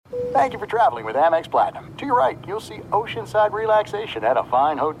Thank you for traveling with Amex Platinum. To your right, you'll see oceanside relaxation at a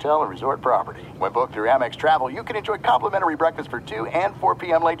fine hotel and resort property. When booked through Amex Travel, you can enjoy complimentary breakfast for 2 and 4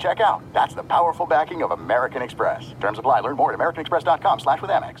 p.m. late checkout. That's the powerful backing of American Express. Terms apply. Learn more at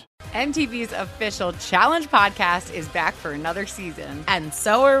americanexpress.com/withAmex. MTV's official Challenge podcast is back for another season. And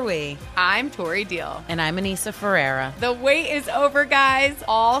so are we. I'm Tori Deal. And I'm Anissa Ferreira. The wait is over, guys.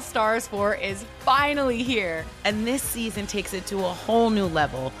 All Stars 4 is finally here. And this season takes it to a whole new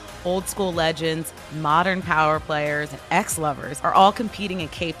level. Old school legends, modern power players, and ex-lovers are all competing in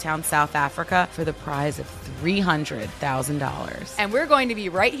Cape Town, South Africa for the prize of $300,000. And we're going to be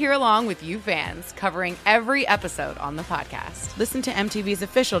right here along with you fans, covering every episode on the podcast. Listen to MTV's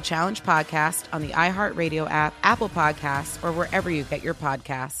official Challenge podcast on the iHeartRadio app, Apple Podcasts, or wherever you get your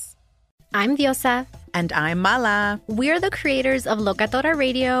podcasts. I'm Diosa. And I'm Mala. We're the creators of Locatora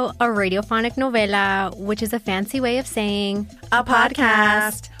Radio, a radiophonic novela, which is a fancy way of saying a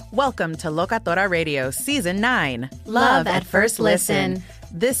podcast. Welcome to Locatora Radio Season 9. Love at First Listen.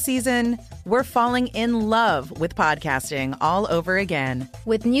 This season, we're falling in love with podcasting all over again.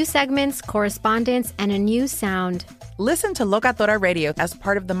 With new segments, correspondence, and a new sound. Listen to Locatora Radio as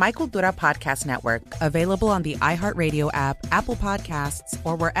part of the Michael Dura Podcast Network. Available on the iHeartRadio app, Apple Podcasts,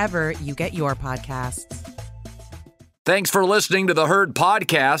 or wherever you get your podcasts. Thanks for listening to the Herd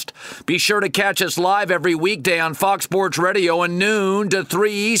Podcast. Be sure to catch us live every weekday on Fox Sports Radio at noon to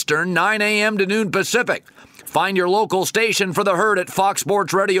 3 Eastern, 9 a.m. to noon Pacific. Find your local station for the Herd at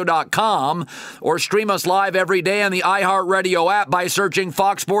foxsportsradio.com or stream us live every day on the iHeartRadio app by searching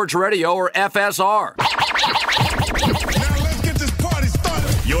Fox Sports Radio or FSR. Now let's get this party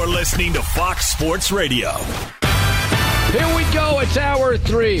started. You're listening to Fox Sports Radio. Here we go. It's Hour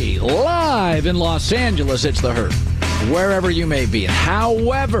 3. Live in Los Angeles, it's the Herd. Wherever you may be and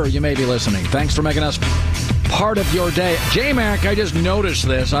however you may be listening. Thanks for making us part of your day. J-Mac, I just noticed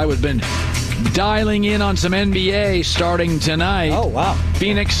this. I've been dialing in on some NBA starting tonight. Oh, wow.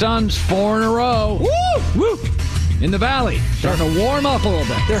 Phoenix Suns, 4 in a row. Woo! Woo! In the Valley. Starting to warm up a little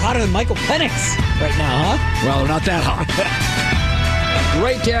bit. They're hotter than Michael Penix right now, huh? Well, they're not that hot.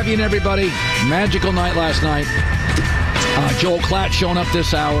 Great to have you in, everybody. Magical night last night. Joel Klatt showing up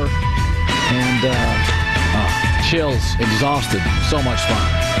this hour. And, chills, exhausted, so much fun.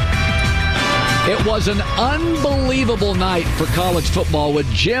 It was an unbelievable night for college football with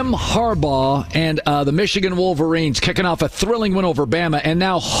Jim Harbaugh and the Michigan Wolverines kicking off a thrilling win over Bama, and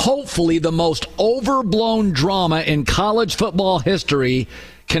now hopefully the most overblown drama in college football history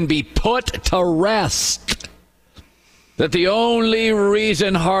can be put to rest. That the only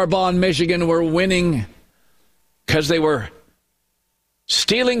reason Harbaugh and Michigan were winning because they were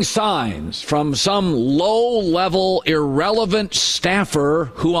stealing signs from some low-level, irrelevant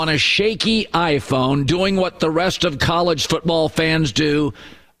staffer who on a shaky iPhone, doing what the rest of college football fans do,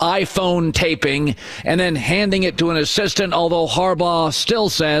 iPhone taping, and then handing it to an assistant, although Harbaugh still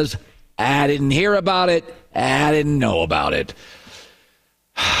says, I didn't hear about it, I didn't know about it.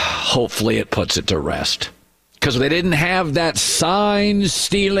 Hopefully it puts it to rest. Because they didn't have that sign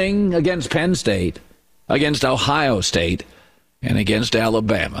stealing against Penn State, against Ohio State, and against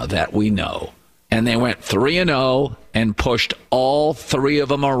Alabama, that we know. And they went 3-0 and pushed all three of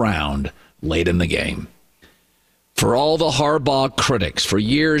them around late in the game. For all the Harbaugh critics for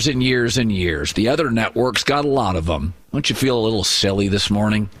years and years and years, the other networks got a lot of them. Don't you feel a little silly this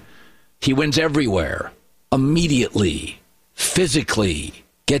morning? He wins everywhere, immediately, physically,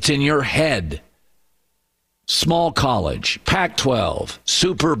 gets in your head. Small college, Pac-12,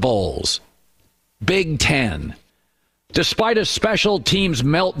 Super Bowls, Big Ten. Despite a special teams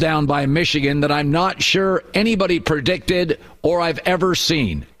meltdown by Michigan that I'm not sure anybody predicted or I've ever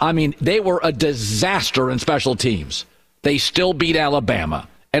seen. I mean, they were a disaster in special teams. They still beat Alabama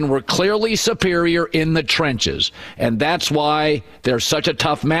and were clearly superior in the trenches. And that's why they're such a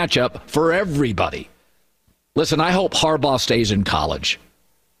tough matchup for everybody. Listen, I hope Harbaugh stays in college.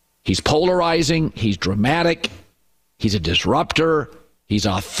 He's polarizing. He's dramatic. He's a disruptor. He's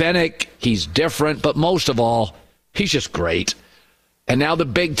authentic. He's different. But most of all, he's just great. And now the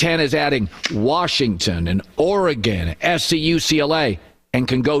Big Ten is adding Washington and Oregon, SC, UCLA, and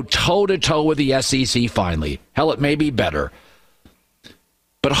can go toe-to-toe with the SEC finally. Hell, it may be better.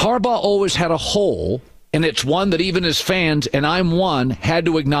 But Harbaugh always had a hole, and it's one that even his fans, and I'm one, had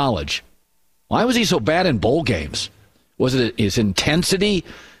to acknowledge. Why was he so bad in bowl games? Was it his intensity?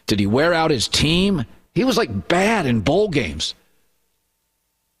 Did he wear out his team? He was like bad in bowl games.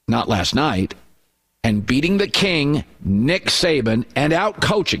 Not last night. And beating the king, Nick Saban, and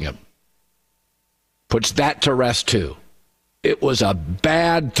out-coaching him puts that to rest, too. It was a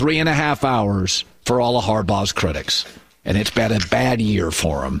bad 3.5 hours for all of Harbaugh's critics. and it's been a bad year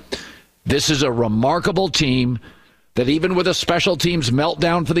for them. This is a remarkable team that even with a special teams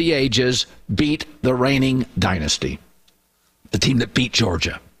meltdown for the ages, beat the reigning dynasty, the team that beat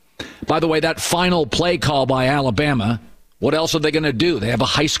Georgia. By the way, that final play call by Alabama, what else are they going to do? They have a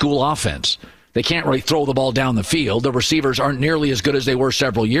high school offense. They can't really throw the ball down the field. The receivers aren't nearly as good as they were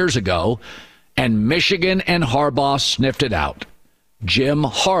several years ago. And Michigan and Harbaugh sniffed it out. Jim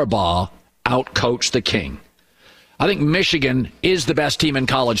Harbaugh outcoached the king. I think Michigan is the best team in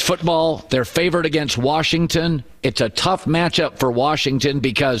college football. They're favored against Washington. It's a tough matchup for Washington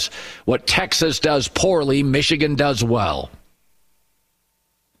because what Texas does poorly, Michigan does well.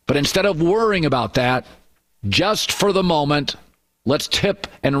 But instead of worrying about that, just for the moment, let's tip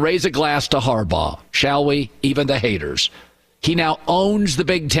and raise a glass to Harbaugh, shall we? Even the haters. He now owns the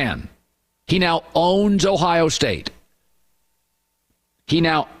Big Ten. He now owns Ohio State. He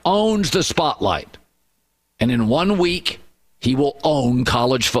now owns the spotlight. And in 1 week, he will own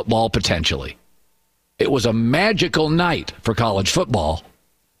college football potentially. It was a magical night for college football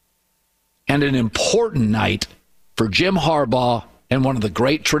and an important night for Jim Harbaugh and one of the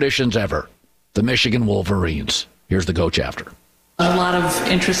great traditions ever, the Michigan Wolverines. Here's the Coach After. A lot of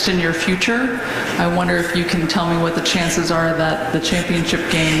interest in your future. I wonder if you can tell me what the chances are that the championship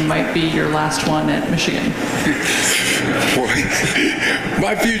game might be your last one at Michigan.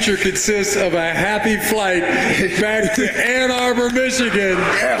 My future consists of a happy flight back to Ann Arbor, Michigan.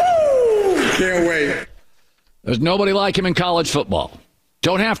 Can't wait. There's nobody like him in college football.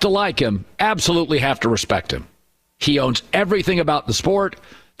 Don't have to like him. Absolutely have to respect him. He owns everything about the sport.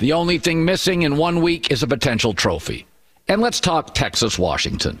 The only thing missing in 1 week is a potential trophy. And let's talk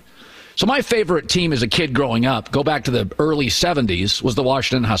Texas-Washington. So my favorite team as a kid growing up, go back to the early 70s, was the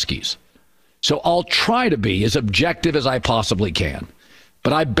Washington Huskies. So I'll try to be as objective as I possibly can.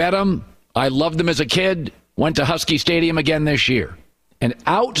 But I bet them, I loved them as a kid, went to Husky Stadium again this year. And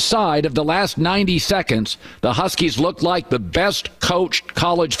outside of the last 90 seconds, the Huskies looked like the best coached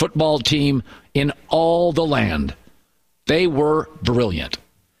college football team in all the land. They were brilliant.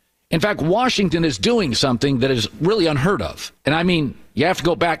 In fact, Washington is doing something that is really unheard of. And I mean, you have to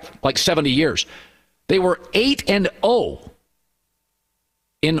go back like 70 years. They were 8-0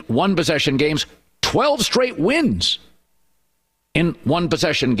 in one-possession games, 12 straight wins in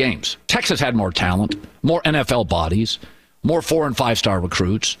one-possession games. Texas had more talent, more NFL bodies, more 4- and 5-star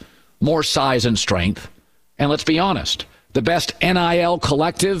recruits, more size and strength. And let's be honest, the best NIL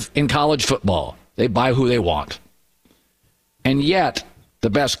collective in college football. They buy who they want. And yet, the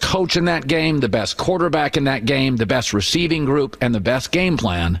best coach in that game, the best quarterback in that game, the best receiving group, and the best game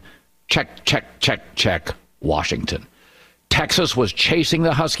plan, check, Washington. Texas was chasing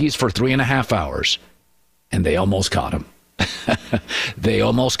the Huskies for 3.5 hours, and they almost caught him. They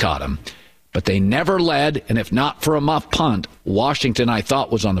almost caught him. But they never led, and if not for a muff punt, Washington, I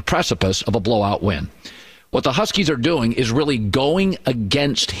thought, was on the precipice of a blowout win. What the Huskies are doing is really going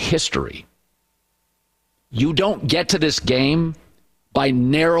against history. You don't get to this game by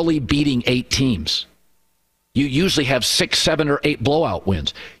narrowly beating 8 teams. You usually have 6, 7, or 8 blowout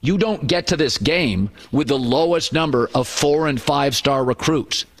wins. You don't get to this game with the lowest number of 4- and 5-star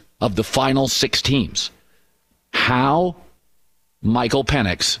recruits of the final 6 teams. How? Michael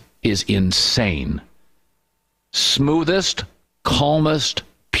Penix is insane. Smoothest, calmest,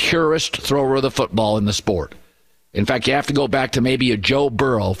 purest thrower of the football in the sport. In fact, you have to go back to maybe a Joe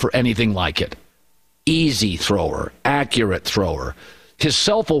Burrow for anything like it. Easy thrower, accurate thrower. His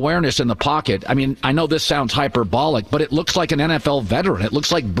self-awareness in the pocket, I mean, I know this sounds hyperbolic, but it looks like an NFL veteran. It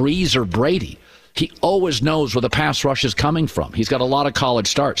looks like Breeze or Brady. He always knows where the pass rush is coming from. He's got a lot of college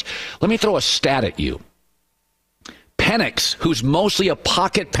starts. Let me throw a stat at you. Penix, who's mostly a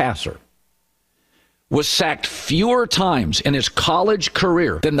pocket passer, was sacked fewer times in his college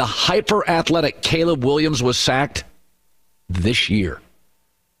career than the hyper-athletic Caleb Williams was sacked this year.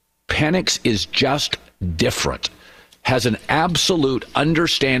 Penix is just different. Has an absolute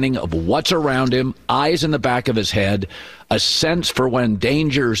understanding of what's around him, eyes in the back of his head, a sense for when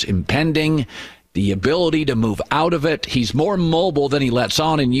danger's impending, the ability to move out of it. He's more mobile than he lets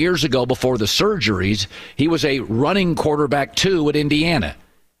on. And years ago, before the surgeries, he was a running quarterback, too, at Indiana.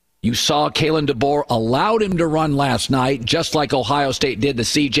 You saw Kalen DeBoer allowed him to run last night, just like Ohio State did to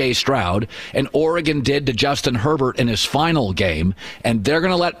C.J. Stroud, and Oregon did to Justin Herbert in his final game, and they're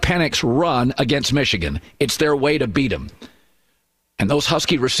going to let Penix run against Michigan. It's their way to beat him. And those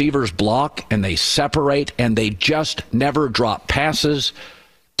Husky receivers block, and they separate, and they just never drop passes.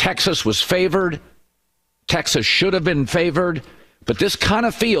 Texas was favored. Texas should have been favored. But this kind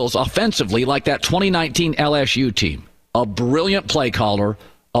of feels offensively like that 2019 LSU team. A brilliant play caller,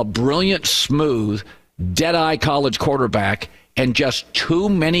 a brilliant, smooth, dead-eye college quarterback, and just too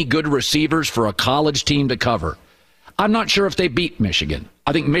many good receivers for a college team to cover. I'm not sure if they beat Michigan.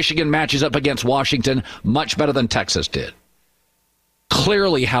 I think Michigan matches up against Washington much better than Texas did.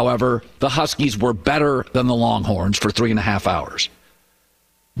 Clearly, however, the Huskies were better than the Longhorns for 3.5 hours.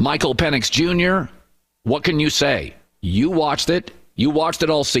 Michael Penix Jr., what can you say? You watched it. You watched it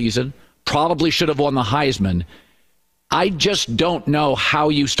all season. Probably should have won the Heisman. I just don't know how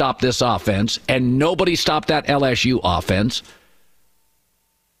you stop this offense, and nobody stopped that LSU offense.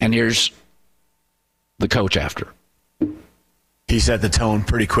 And here's the coach after. He set the tone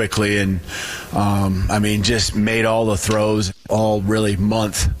pretty quickly and, just made all the throws all really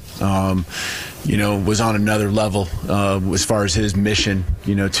month. Was on another level as far as his mission,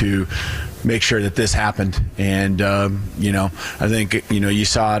 to make sure that this happened. And, I think, you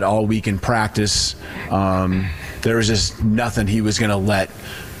saw it all week in practice. There was just nothing he was going to let,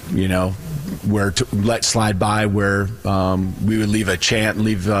 let slide by where we would leave a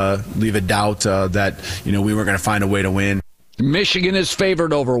doubt that, we weren't going to find a way to win. Michigan is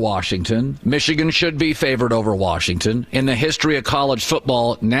favored over Washington. Michigan should be favored over Washington. In the history of college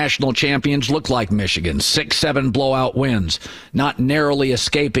football, national champions look like Michigan. 6-7 blowout wins, not narrowly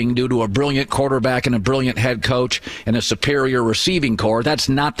escaping due to a brilliant quarterback and a brilliant head coach and a superior receiving corps. That's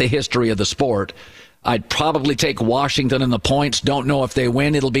not the history of the sport. I'd probably take Washington in the points. Don't know if they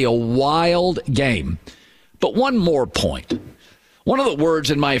win. It'll be a wild game. But one more point. One of the words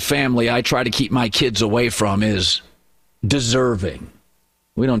in my family I try to keep my kids away from is deserving.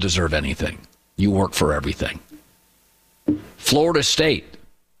 We don't deserve anything. You work for everything. Florida State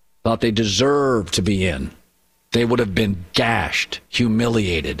thought they deserved to be in. They would have been gashed,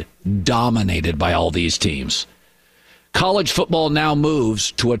 humiliated, dominated by all these teams. College football now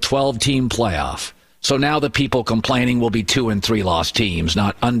moves to a 12-team playoff. So now the people complaining will be 2 and 3 lost teams,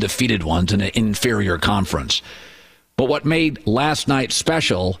 not undefeated ones in an inferior conference. But what made last night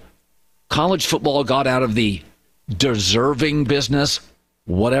special, college football got out of the deserving business,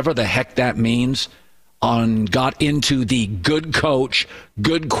 whatever the heck that means, got into the good coach,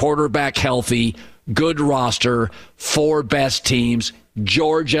 good quarterback healthy, good roster, 4 best teams.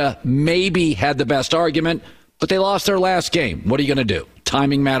 Georgia maybe had the best argument, but they lost their last game. What are you going to do?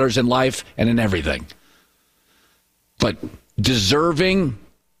 Timing matters in life and in everything. But deserving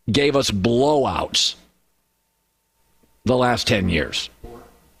gave us blowouts the last 10 years.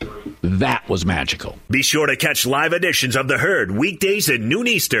 That was magical. Be sure to catch live editions of The Herd weekdays at noon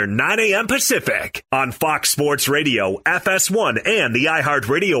Eastern, 9 a.m. Pacific on Fox Sports Radio, FS1, and the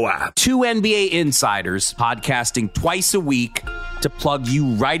iHeartRadio app. 2 NBA insiders podcasting twice a week to plug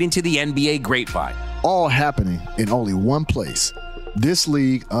you right into the NBA grapevine. All happening in only one place. This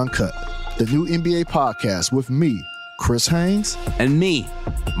League Uncut, the new NBA podcast with me, Chris Haynes, and me,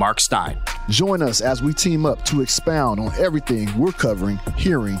 Mark Stein. Join us as we team up to expound on everything we're covering,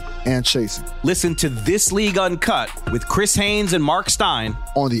 hearing, and chasing. Listen to This League Uncut with Chris Haynes and Mark Stein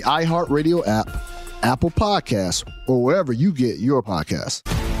on the iHeartRadio app, Apple Podcasts, or wherever you get your podcasts.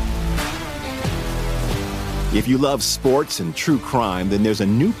 If you love sports and true crime, then there's a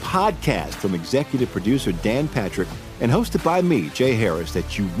new podcast from executive producer Dan Patrick and hosted by me, Jay Harris,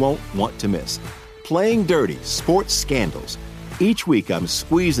 that you won't want to miss. Playing Dirty: Sports Scandals. Each week, I'm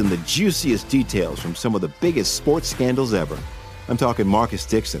squeezing the juiciest details from some of the biggest sports scandals ever. I'm talking Marcus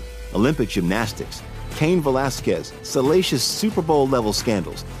Dixon, Olympic gymnastics, Cain Velasquez, salacious Super Bowl-level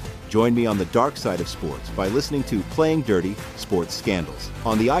scandals. Join me on the dark side of sports by listening to Playing Dirty: Sports Scandals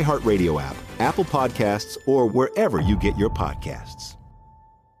on the iHeartRadio app, Apple Podcasts, or wherever you get your podcasts.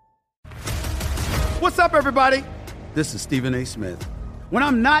 What's up, everybody? This is Stephen A. Smith. When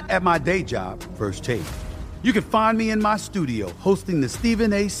I'm not at my day job, First Take, you can find me in my studio hosting the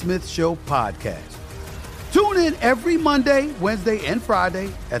Stephen A. Smith Show podcast. Tune in every Monday, Wednesday, and Friday,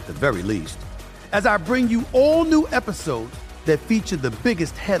 at the very least, as I bring you all new episodes that feature the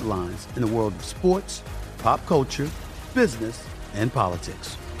biggest headlines in the world of sports, pop culture, business, and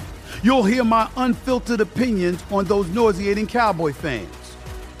politics. You'll hear my unfiltered opinions on those nauseating Cowboy fans,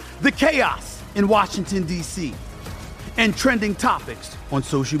 the chaos in Washington, D.C., and trending topics on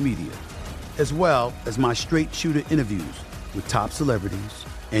social media, as well as my straight shooter interviews with top celebrities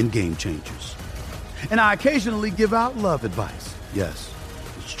and game changers. And I occasionally give out love advice. Yes,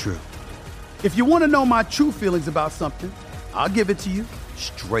 it's true. If you want to know my true feelings about something, I'll give it to you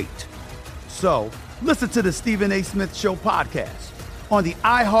straight. So listen to the Stephen A. Smith Show podcast on the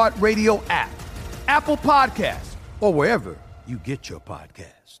iHeartRadio app, Apple Podcasts, or wherever you get your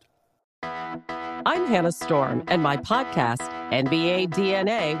podcast. I'm Hannah Storm, and my podcast, NBA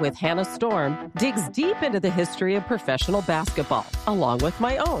DNA with Hannah Storm, digs deep into the history of professional basketball, along with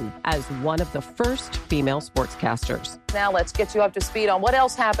my own, as one of the first female sportscasters. Now let's get you up to speed on what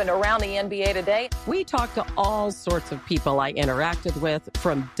else happened around the NBA today. We talked to all sorts of people I interacted with,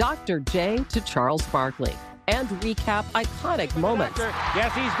 from Dr. J to Charles Barkley, and recap iconic moments.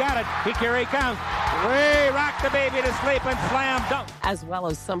 Yes, he's got it. Here he comes. Way rock the baby to sleep and slam dunk. As well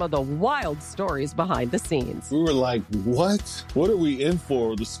as some of the wild stories behind the scenes. We were like, what? What are we in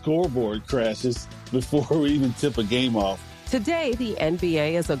for? The scoreboard crashes before we even tip a game off. Today, the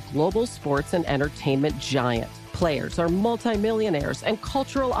NBA is a global sports and entertainment giant. Players are multimillionaires and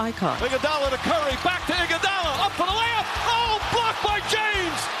cultural icons. Iguodala to Curry, back to Iguodala, up for the layup. Oh, blocked by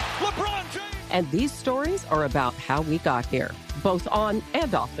James. LeBron James. And these stories are about how we got here, both on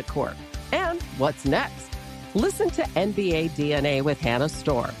and off the court. And what's next? Listen to NBA DNA with Hannah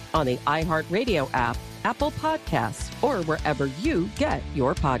Storm on the iHeartRadio app, Apple Podcasts, or wherever you get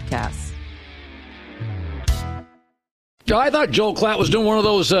your podcasts. I thought Joel Klatt was doing one of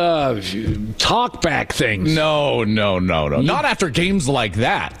those talk-back things. No. Not after games like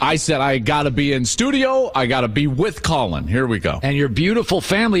that. I said I got to be in studio. I got to be with Colin. Here we go. And your beautiful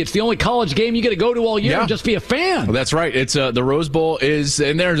family. It's the only college game you get to go to all year and just be a fan. Well, that's right. It's the Rose Bowl is,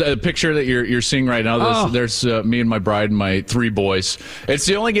 and there's a picture that you're seeing right now. There's me and my bride and my 3 boys. It's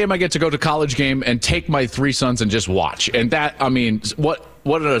the only game I get to go to college game and take my 3 sons and just watch. And that, I mean,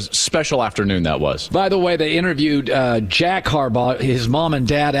 what a special afternoon that was. By the way, they interviewed Jack Harbaugh, his mom and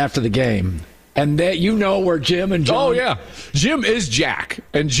dad, after the game. And you know where Jim and John... Oh, yeah. Jim is Jack.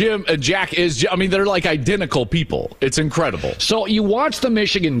 And Jack is... I mean, they're like identical people. It's incredible. So you watch the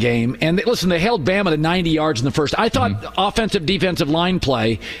Michigan game, and they held Bama to 90 yards in the first. I thought offensive, defensive line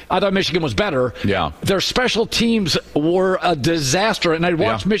play, I thought Michigan was better. Yeah. Their special teams were a disaster. And I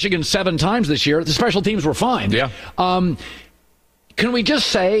watched Michigan 7 times this year. The special teams were fine. Yeah. Can we just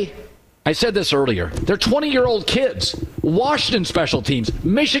say, I said this earlier, they're 20-year-old kids. Washington special teams,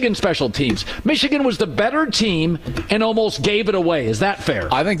 Michigan special teams. Michigan was the better team and almost gave it away. Is that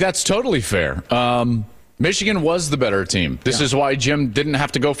fair? I think that's totally fair. Michigan was the better team. This is why Jim didn't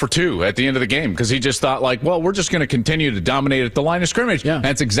have to go for 2 at the end of the game, because he just thought, we're just going to continue to dominate at the line of scrimmage. Yeah. And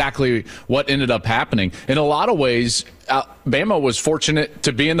that's exactly what ended up happening. In a lot of ways, Bama was fortunate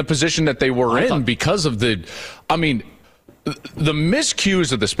to be in the position that they were in because of the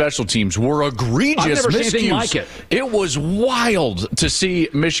miscues of the special teams were egregious. I've never seen anything miscues. like it. It was wild to see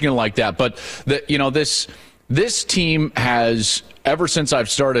Michigan like that. But this team has, ever since I've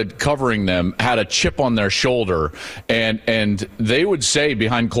started covering them, had a chip on their shoulder, and they would say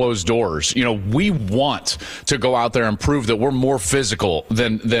behind closed doors, we want to go out there and prove that we're more physical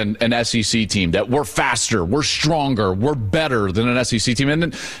than an SEC team, that we're faster, we're stronger, we're better than an SEC team.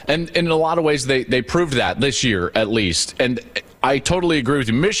 And in a lot of ways, they proved that this year, at least. And I totally agree with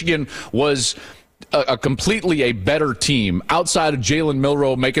you. Michigan was a completely a better team outside of Jalen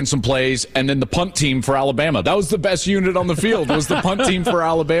Milroe making some plays, and then the punt team for Alabama. That was the best unit on the field, was the punt team for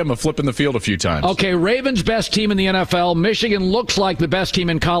Alabama, flipping the field a few times. Okay, Ravens best team in the NFL. Michigan looks like the best team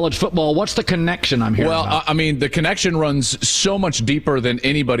in college football. What's the connection I'm hearing about? I mean, the connection runs so much deeper than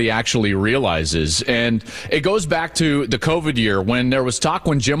anybody actually realizes. And it goes back to the COVID year when there was talk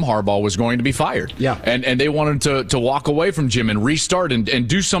when Jim Harbaugh was going to be fired. Yeah. And they wanted to walk away from Jim and restart and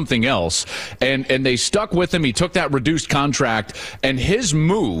do something else. And they stuck with him. He took that reduced contract, and his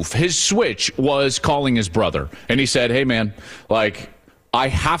switch was calling his brother. And he said, hey, man, I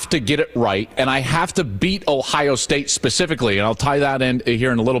have to get it right, and I have to beat Ohio State specifically, and I'll tie that in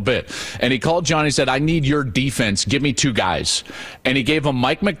here in a little bit. And he called John. He said, I need your defense. Give me 2 guys. And he gave him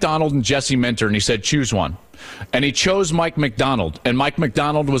Mike McDonald and Jesse Minter, and he said, choose one. And he chose Mike McDonald. And Mike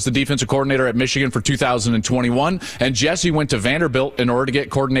McDonald was the defensive coordinator at Michigan for 2021. And Jesse went to Vanderbilt in order to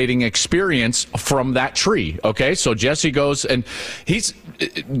get coordinating experience from that tree. Okay, so Jesse goes, and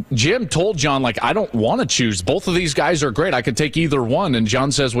Jim told John, I don't want to choose. Both of these guys are great. I could take either one. And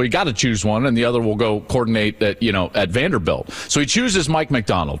John says, well, you got to choose one, and the other will go coordinate at Vanderbilt. So he chooses Mike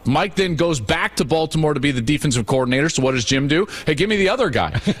McDonald. Mike then goes back to Baltimore to be the defensive coordinator. So what does Jim do? Hey, give me the other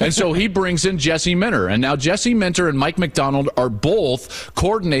guy. And so he brings in Jesse Minter. And now Jesse Minter and Mike McDonald are both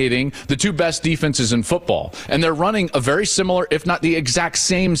coordinating the 2 best defenses in football. And they're running a very similar, if not the exact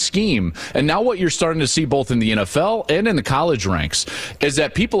same scheme. And now what you're starting to see both in the NFL and in the college ranks is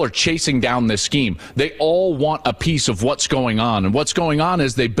that people are chasing down this scheme. They all want a piece of what's going on. And what's going on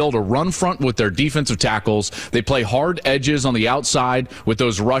is they build a run front with their defensive tackles. They play hard edges on the outside with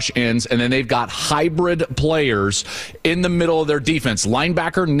those rush ends. And then they've got hybrid players in the middle of their defense,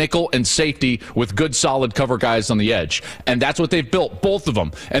 linebacker, nickel, and safety with good solid cover guys on the edge. And that's what they've built, both of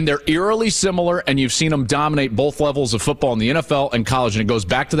them. And they're eerily similar, and you've seen them dominate both levels of football in the NFL and college. And it goes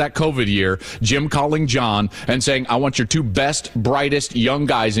back to that COVID year, Jim calling John and saying, I want your two best, brightest young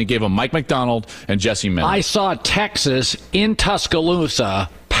guys. And he gave them Mike McDonald and Jesse Miller. I saw Texas in Tuscaloosa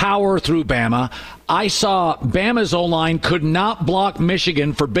power through Bama. I saw Bama's O-line could not block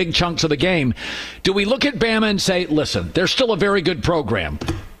Michigan for big chunks of the game. Do we look at Bama and say, listen, they're still a very good program,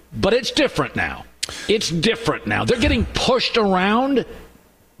 but it's different now. It's different now. They're getting pushed around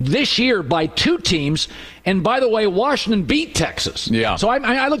this year by two teams. And by the way, Washington beat Texas. Yeah. So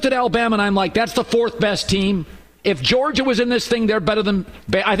I looked at Alabama and I'm like, that's the fourth best team. If Georgia was in this thing, they're better than.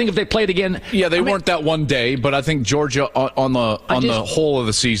 I think if they played again, yeah, they weren't that one day, but I think Georgia on the whole of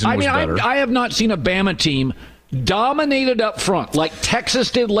the season was better. I have not seen a Bama team dominated up front like Texas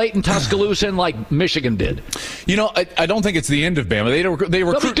did late in Tuscaloosa and like Michigan did. You know, I don't think it's the end of Bama. They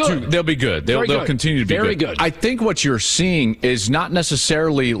recruit too. They'll be good. They'll continue to be very good. I think what you're seeing is not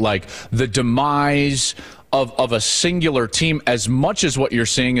necessarily like the demise of a singular team as much as what you're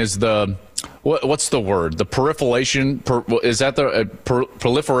seeing is the. What's the word? The proliferation? Is that the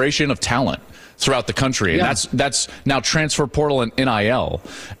proliferation of talent throughout the country? Yeah. And that's now transfer portal and NIL.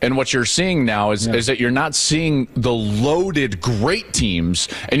 And what you're seeing now is that you're not seeing the loaded great teams,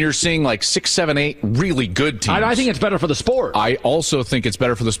 and you're seeing like 6, 7, 8 really good teams. I think it's better for the sport. I also think it's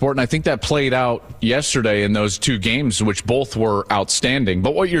better for the sport, and I think that played out yesterday in those two games, which both were outstanding.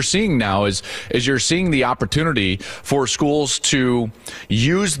 But what you're seeing now is you're seeing the opportunity for schools to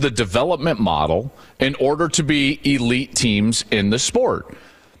use the development model in order to be elite teams in the sport.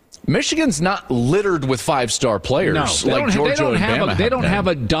 Michigan's not littered with 5-star players like Georgia and Bama. They don't have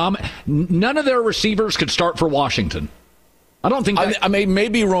a none of their receivers could start for Washington. I don't think that. I mean,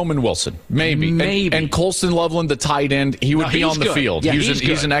 maybe Roman Wilson. Maybe. And Colston Loveland, the tight end, he would be on the field. Yeah,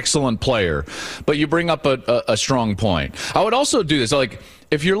 he's an excellent player. But you bring up a strong point. I would also do this. Like,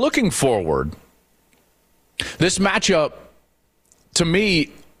 if you're looking forward, this matchup, to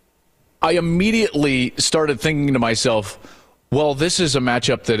me, I immediately started thinking to myself, well, this is a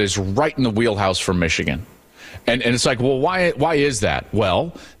matchup that is right in the wheelhouse for Michigan. And it's like, well, why is that?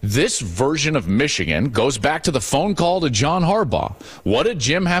 Well, this version of Michigan goes back to the phone call to John Harbaugh. What did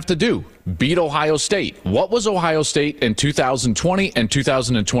Jim have to do? Beat Ohio State. What was Ohio State in 2020 and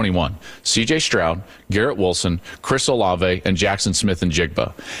 2021? C.J. Stroud, Garrett Wilson, Chris Olave, and Jackson Smith and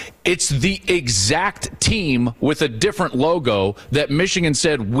Jigba. It's the exact team with a different logo that Michigan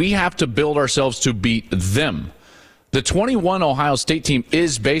said we have to build ourselves to beat them. The 21 Ohio State team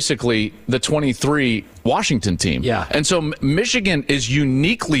is basically the 23 Washington team. Yeah. And so Michigan is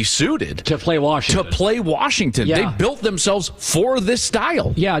uniquely suited to play Washington. Yeah. They built themselves for this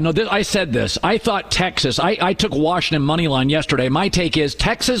style. Yeah, no, I said this. I thought Texas, I took Washington money line yesterday. My take is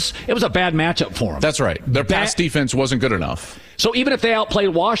Texas, it was a bad matchup for them. That's right. Their pass defense wasn't good enough. So even if they outplayed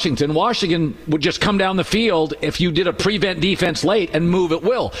Washington would just come down the field if you did a prevent defense late and move at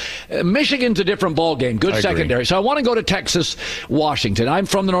will. Michigan's a different ballgame. Good secondary. So I want to go to Texas, Washington. I'm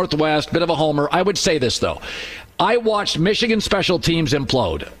from the Northwest, bit of a homer. I would say this, though. I watched Michigan special teams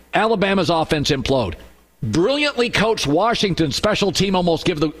implode. Alabama's offense implode. Brilliantly coached Washington special team almost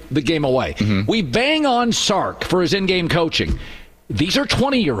give the game away. Mm-hmm. We bang on Sark for his in-game coaching. These are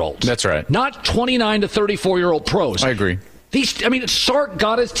 20-year-olds. That's right. Not 29 to 34-year-old pros. I agree. Sark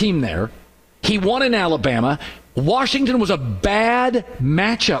got his team there. He won in Alabama. Washington was a bad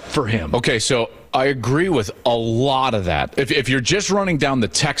matchup for him. Okay, so I agree with a lot of that. If you're just running down the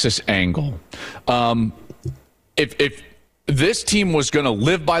Texas angle, if this team was going to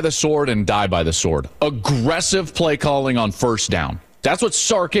live by the sword and die by the sword, aggressive play calling on first down. That's what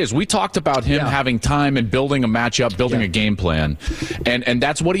Sark is. We talked about him having time and building a matchup, building a game plan, and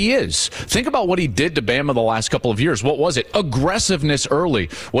that's what he is. Think about what he did to Bama the last couple of years. What was it? Aggressiveness early.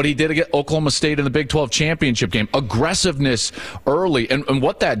 What he did against Oklahoma State in the Big 12 championship game. Aggressiveness early. And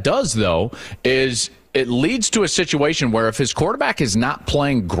what that does, though, is it leads to a situation where if his quarterback is not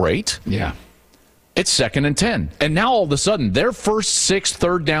playing great, it's 2nd and 10. And now all of a sudden, their first 6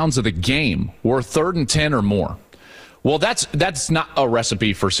 third downs of the game were 3rd and 10 or more. Well, that's not a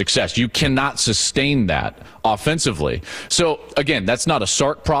recipe for success. You cannot sustain that offensively. So, again, that's not a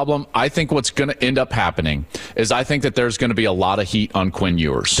Sark problem. I think what's going to end up happening is I think that there's going to be a lot of heat on Quinn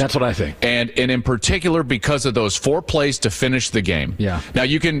Ewers. That's what I think. And in particular because of those 4 plays to finish the game. Yeah. Now,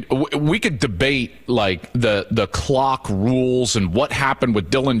 we could debate, like, the clock rules and what happened with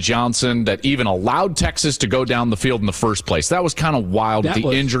Dylan Johnson that even allowed Texas to go down the field in the first place. That was kind of wild with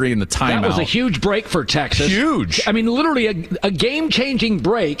the injury and the timeout. That was a huge break for Texas. Huge. I mean, literally a game-changing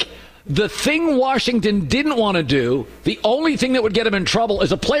break The thing Washington didn't want to do, the only thing that would get him in trouble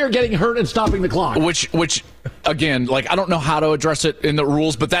is a player getting hurt and stopping the clock. Which again, I don't know how to address it in the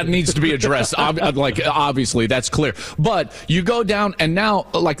rules, but that needs to be addressed. Obviously, that's clear. But you go down, and now,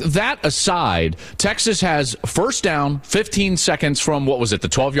 that aside, Texas has first down, 15 seconds from, what was it, the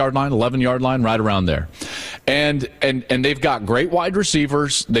 12-yard line, 11-yard line, right around there. And they've got great wide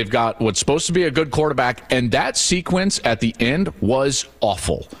receivers. They've got what's supposed to be a good quarterback, and that sequence at the end was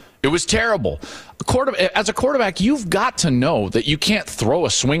awful. It was terrible. As a quarterback, you've got to know that you can't throw a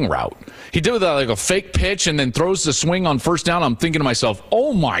swing route. He did that a fake pitch and then throws the swing on first down. I'm thinking to myself,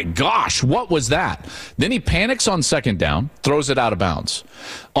 oh my gosh, what was that? Then he panics on second down, throws it out of bounds.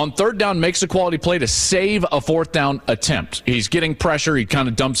 On third down, makes a quality play to save a fourth down attempt. He's getting pressure. He kind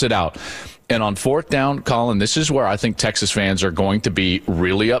of dumps it out. And on fourth down, Colin, this is where I think Texas fans are going to be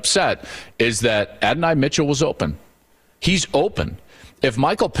really upset, is that Adonai Mitchell was open. He's open. If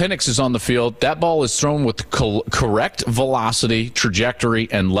Michael Penix is on the field, that ball is thrown with correct velocity, trajectory,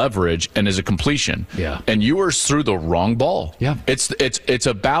 and leverage, and is a completion. Yeah. And Ewers threw the wrong ball. Yeah. It's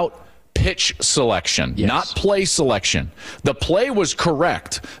about pitch selection, yes, not play selection. The play was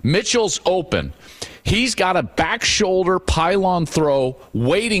correct. Mitchell's open. He's got a back shoulder pylon throw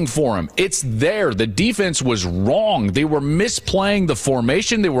waiting for him. It's there. The defense was wrong. They were misplaying the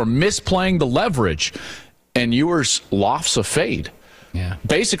formation. They were misplaying the leverage. And Ewers lofts a fade. Yeah.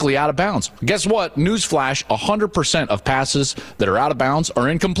 Basically out of bounds. Guess what? Newsflash, 100% of passes that are out of bounds are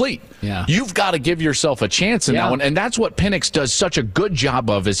incomplete. Yeah. You've got to give yourself a chance in that one, and that's what Penix does such a good job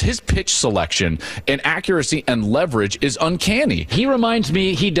of, is his pitch selection and accuracy and leverage is uncanny. He reminds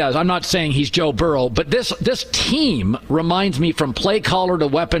me, he does, I'm not saying he's Joe Burrow, but this team reminds me, from play caller to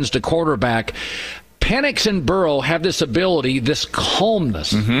weapons to quarterback, Penix and Burrow have this ability, this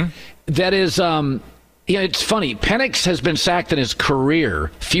calmness, that is... Yeah, it's funny. Penix has been sacked in his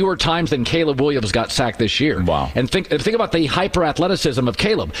career fewer times than Caleb Williams got sacked this year. Wow. And think about the hyper-athleticism of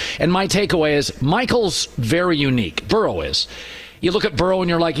Caleb. And my takeaway is Michael's very unique. Burrow is. You look at Burrow and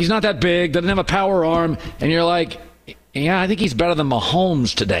you're like, he's not that big, doesn't have a power arm, and you're like, yeah, I think he's better than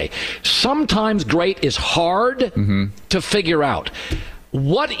Mahomes today. Sometimes great is hard to figure out.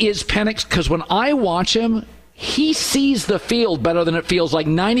 What is Penix? Because when I watch him, he sees the field better than it feels like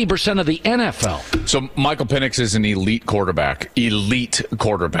 90% of the NFL. So Michael Penix is an elite quarterback.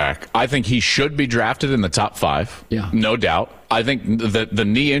 I think he should be drafted in the top 5. Yeah. No doubt. I think the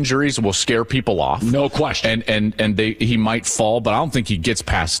knee injuries will scare people off. No question. And he might fall, but I don't think he gets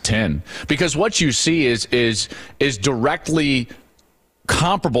past 10. Because what you see is directly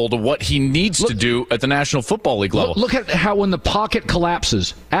comparable to what he needs to do at the National Football League level. Look at how when the pocket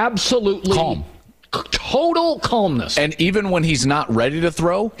collapses, absolutely calm. Total calmness. And even when he's not ready to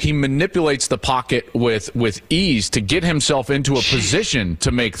throw, he manipulates the pocket with ease to get himself into a position to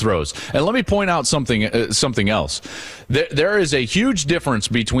make throws. And let me point out something else. There is a huge difference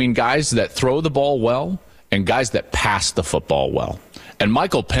between guys that throw the ball well and guys that pass the football well. And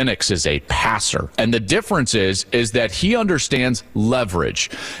Michael Penix is a passer. And the difference is that he understands leverage.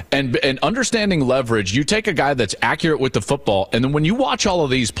 And understanding leverage, you take a guy that's accurate with the football, and then when you watch all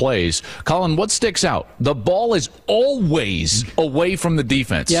of these plays, Colin, what sticks out? The ball is always away from the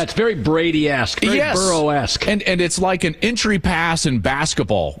defense. Yeah, it's very Brady-esque, very Burrow-esque. And it's like an entry pass in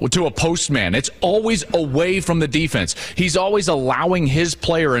basketball to a postman. It's always away from the defense. He's always allowing his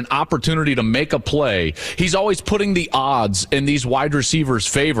player an opportunity to make a play. He's always putting the odds in these wide receivers'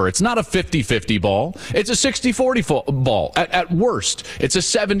 favor. It's not a 50-50 ball. It's a 60-40 ball. At worst, it's a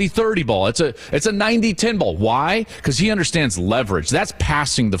 70-30 ball. It's a 90-10 ball. Why? Because he understands leverage. That's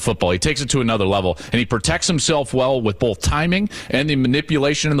passing the football. He takes it to another level, and he protects himself well with both timing and the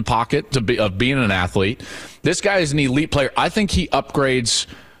manipulation in the pocket of being an athlete. This guy is an elite player. I think he upgrades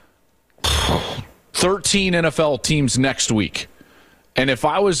 13 NFL teams next week. And if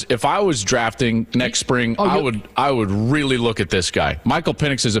I was drafting next spring, I would really look at this guy. Michael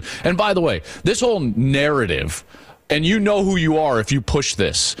Penix is and by the way, this whole narrative, and you know who you are if you push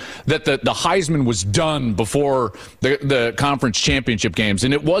this, that the Heisman was done before the conference championship games,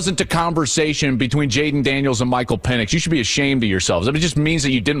 and it wasn't a conversation between Jaden Daniels and Michael Penix. You should be ashamed of yourselves. It just means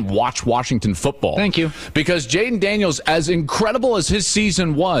that you didn't watch Washington football. Thank you. Because Jaden Daniels, as incredible as his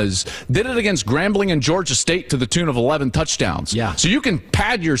season was, did it against Grambling and Georgia State to the tune of 11 touchdowns. Yeah. So you can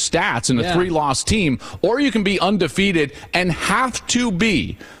pad your stats in a 3-loss team, or you can be undefeated and have to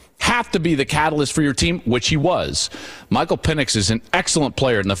be the catalyst for your team, which he was. Michael Penix is an excellent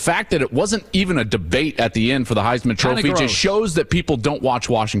player, and the fact that it wasn't even a debate at the end for the Heisman Trophy just shows that people don't watch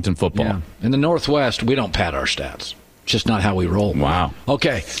Washington football. Yeah. In the Northwest, we don't pad our stats. It's just not how we roll. Wow.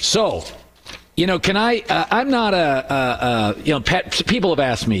 Okay, so Can I? I'm not people have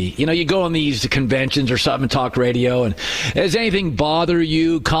asked me, you go on these conventions or something, talk radio, and does anything bother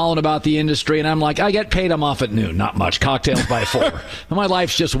you calling about the industry? And I'm like, I get paid. I'm off at noon. Not much. Cocktails by 4. My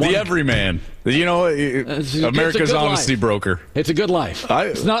life's just one. The everyman. America's honesty broker. It's a good life.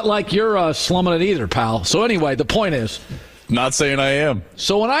 It's not like you're slumming it either, pal. So anyway, the point is. Not saying I am.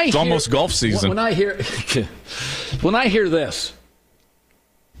 So when I it's almost golf season. When I hear this.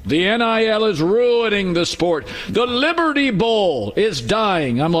 The NIL is ruining the sport. The Liberty Bowl is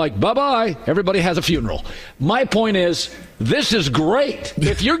dying. I'm like, bye-bye. Everybody has a funeral. My point is, this is great.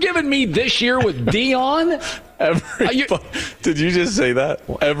 If you're giving me this year with Dion... Did you just say that?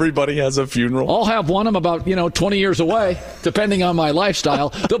 Everybody has a funeral? I'll have one. I'm about, 20 years away, depending on my lifestyle.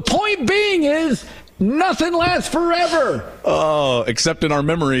 The point being is... nothing lasts forever. Oh, except in our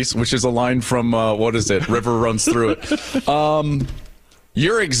memories, which is a line from, River Runs Through It.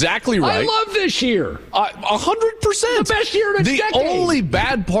 You're exactly right. I love this year. 100%. The best year in a decade. The only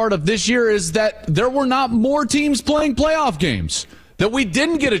bad part of this year is that there were not more teams playing playoff games. That we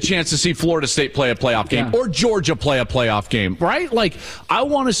didn't get a chance to see Florida State play a playoff game or Georgia play a playoff game, right? Like, I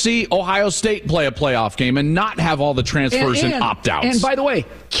want to see Ohio State play a playoff game and not have all the transfers and opt-outs. And by the way,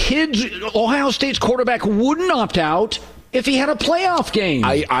 Ohio State's quarterback wouldn't opt out if he had a playoff game.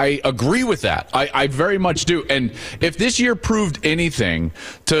 I agree with that. I very much do. And if this year proved anything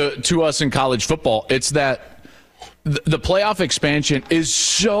to us in college football, it's that the playoff expansion is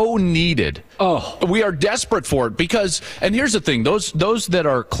so needed. Oh, we are desperate for it because, and here's the thing, those that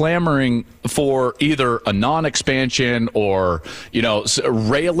are clamoring for either a non-expansion or,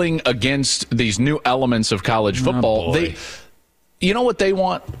 railing against these new elements of college football, you know what they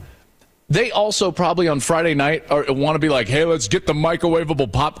want? They also probably on Friday night want to be like, hey, let's get the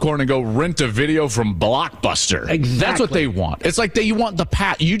microwavable popcorn and go rent a video from Blockbuster. Exactly. That's what they want. It's like you want the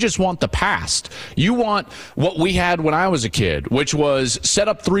past. You just want the past. You want what we had when I was a kid, which was set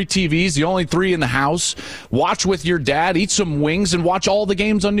up 3 TVs, the only 3 in the house, watch with your dad, eat some wings, and watch all the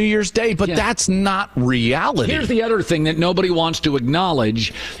games on New Year's Day. But that's not reality. Here's the other thing that nobody wants to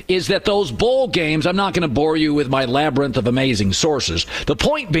acknowledge is that those bowl games, I'm not going to bore you with my labyrinth of amazing sources. The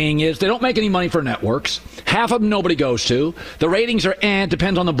point being is they don't make any money for networks. Half of them nobody goes to. The ratings are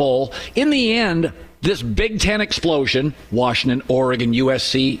depends on the bowl. In the end, this Big Ten explosion, Washington, Oregon,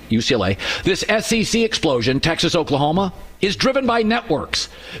 USC, UCLA, this SEC explosion, Texas, Oklahoma, is driven by networks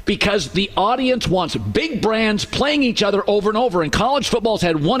because the audience wants big brands playing each other over and over. And college football's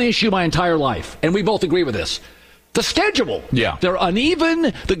had one issue my entire life, and we both agree with this. The schedule. Yeah. They're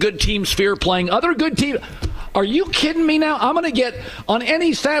uneven. The good teams fear playing other good teams. Are you kidding me now? I'm going to get on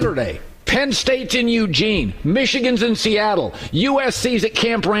any Saturday. Penn State's in Eugene. Michigan's in Seattle. USC's at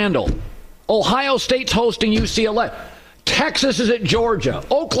Camp Randall. Ohio State's hosting UCLA. Texas is at Georgia.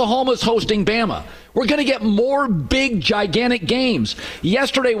 Oklahoma's hosting Bama. We're going to get more big, gigantic games.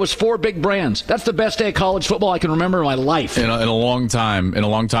 Yesterday was 4 big brands. That's the best day of college football I can remember in my life. In a long time.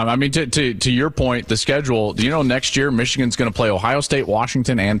 I mean, to your point, the schedule, do you know next year Michigan's going to play Ohio State,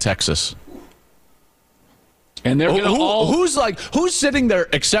 Washington, and Texas? And they're going to who's sitting there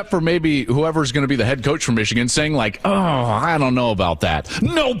except for maybe whoever's going to be the head coach for Michigan saying like, oh, I don't know about that.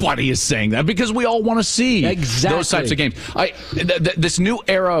 Nobody is saying that because we all want to see those types of games. This new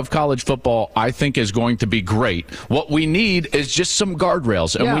era of college football, I think, is going to be great. What we need is just some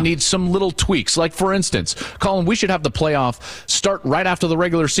guardrails, and we need some little tweaks. Like, for instance, Colin, we should have the playoff start right after the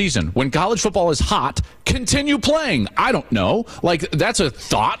regular season. When college football is hot, continue playing. I don't know. Like, that's a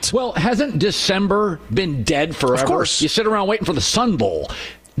thought. Well, hasn't December been dead forever? Of course. You sit around waiting for the Sun Bowl.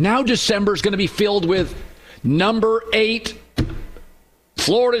 Now December is going to be filled with number 8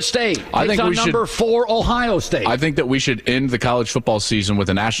 Florida State. I think we number 4 Ohio State. I think that we should end the college football season with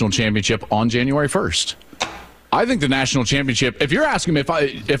a national championship on January 1st. I think the national championship, if you're asking me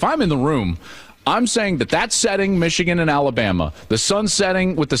if I'm in the room, I'm saying that setting, Michigan and Alabama, the sun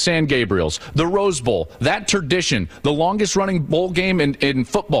setting with the San Gabriels, the Rose Bowl, that tradition, the longest running bowl game in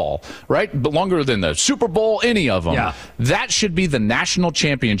football, right? But longer than the Super Bowl, any of them. Yeah. That should be the national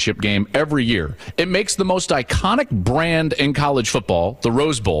championship game every year. It makes the most iconic brand in college football, the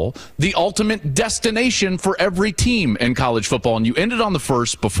Rose Bowl, the ultimate destination for every team in college football. And you end it on the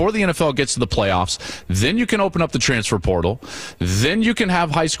 1st before the NFL gets to the playoffs. Then you can open up the transfer portal. Then you can have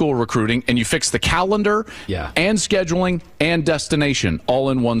high school recruiting, and you fix the calendar and scheduling and destination all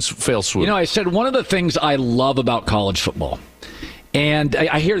in one fell swoop. You know, I said one of the things I love about college football, and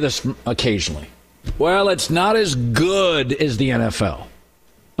I hear this occasionally, well, it's not as good as the NFL.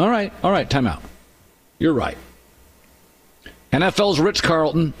 All right, time out. You're right. NFL's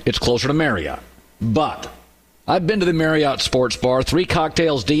Ritz-Carlton, it's closer to Marriott. But I've been to the Marriott Sports Bar, 3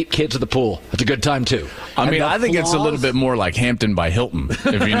 cocktails deep, kids at the pool. That's a good time, too. I think it's a little bit more like Hampton by Hilton,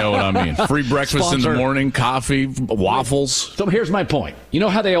 if you know what I mean. Free breakfast in the morning, coffee, waffles. So here's my point. You know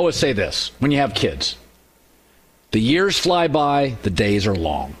how they always say this when you have kids? The years fly by, the days are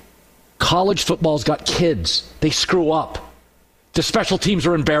long. College football's got kids. They screw up. The special teams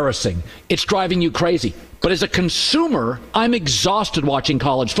are embarrassing. It's driving you crazy. But as a consumer, I'm exhausted watching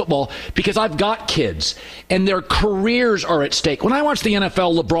college football because I've got kids and their careers are at stake. When I watch the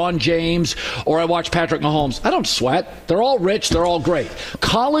NFL, LeBron James, or I watch Patrick Mahomes, I don't sweat. They're all rich. They're all great.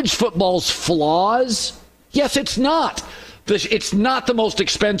 College football's flaws? Yes, it's not. It's not the most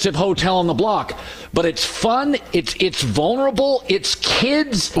expensive hotel on the block, but it's fun. It's vulnerable. It's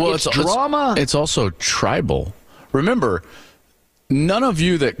kids. It's drama. It's also tribal. Remember, none of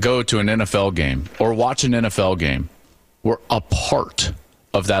you that go to an NFL game or watch an NFL game were a part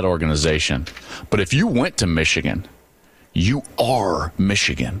of that organization. But if you went to Michigan, you are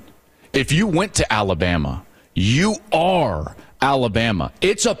Michigan. If you went to Alabama, you are Alabama.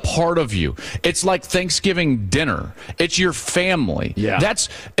 It's a part of you. It's like Thanksgiving dinner. It's your family. Yeah.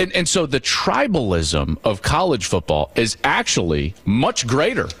 And so the tribalism of college football is actually much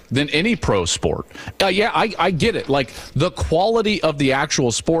greater than any pro sport. I get it. Like, the quality of the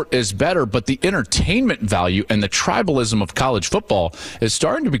actual sport is better, but the entertainment value and the tribalism of college football is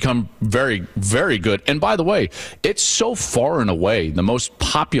starting to become very, very good. And by the way, it's so far and away the most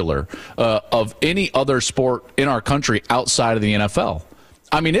popular of any other sport in our country outside of the NFL.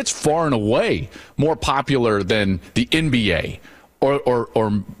 I mean, it's far and away more popular than the NBA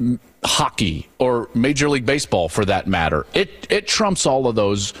or hockey or Major League Baseball, for that matter. It trumps all of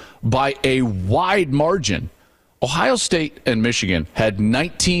those by a wide margin. Ohio State and Michigan had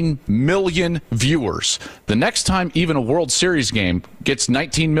 19 million viewers. The next time even a World Series game gets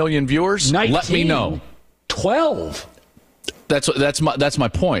 19 million viewers, 19? Let me know. 12. That's my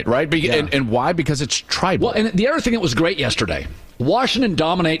point, right? And why? Because it's tribal. Well, and the other thing that was great yesterday, Washington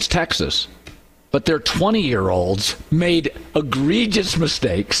dominates Texas, but their 20-year-olds made egregious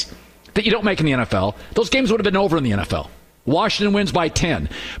mistakes that you don't make in the NFL. Those games would have been over in the NFL. Washington wins by 10.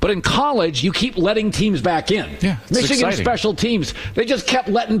 But in college, you keep letting teams back in. Yeah, Michigan exciting. Special teams, they just kept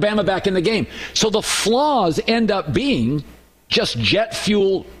letting Bama back in the game. So the flaws end up being just jet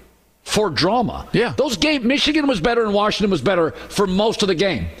fuel for drama. Yeah. Those games, Michigan was better and Washington was better for most of the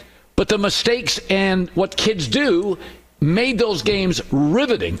game. But the mistakes and what kids do made those games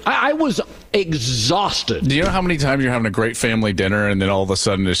riveting. I was exhausted. Do you know how many times you're having a great family dinner and then all of a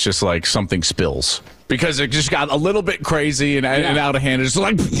sudden it's just like something spills? Because it just got a little bit crazy and out of hand. It's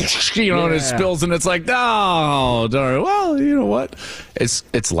like, and it spills, and it's like, oh, darn. Well, you know what?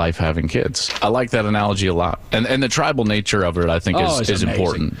 It's life having kids. I like that analogy a lot. And the tribal nature of it, I think, is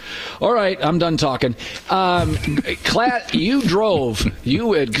important. All right, I'm done talking. Klatt, you drove.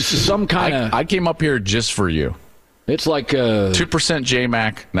 You had some kind of... I came up here just for you. It's like 2%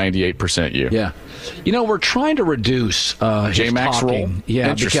 J-Mac, 98% you. Yeah. You know, we're trying to reduce J-Mac's role.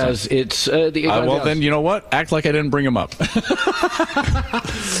 Yeah, because it's... well, then, you know what? Act like I didn't bring him up.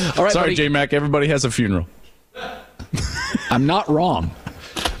 All right, sorry, J-Mac. Everybody has a funeral. I'm not wrong.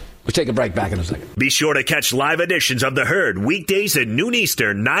 We'll take a break. Back in a second. Be sure to catch live editions of The Herd weekdays at noon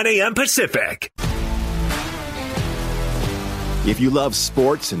Eastern, 9 a.m. Pacific. If you love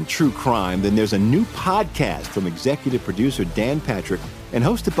sports and true crime, then there's a new podcast from executive producer Dan Patrick and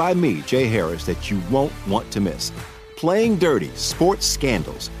hosted by me, Jay Harris, that you won't want to miss. Playing Dirty: Sports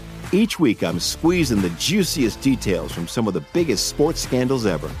Scandals. Each week, I'm squeezing the juiciest details from some of the biggest sports scandals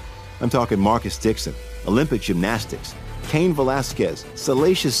ever. I'm talking Marcus Dixon, Olympic gymnastics, Cain Velasquez,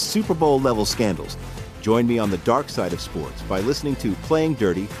 salacious Super Bowl-level scandals. Join me on the dark side of sports by listening to Playing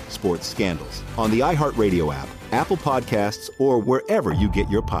Dirty: Sports Scandals on the iHeartRadio app, Apple Podcasts, or wherever you get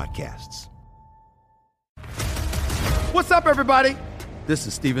your podcasts. What's up, everybody? This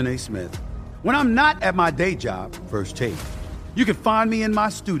is Stephen A. Smith. When I'm not at my day job, First Take, you can find me in my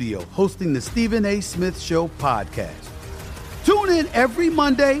studio hosting the Stephen A. Smith Show podcast. Tune in every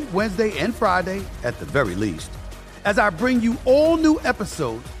Monday, Wednesday, and Friday, at the very least, as I bring you all new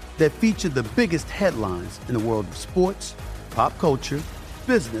episodes that feature the biggest headlines in the world of sports, pop culture,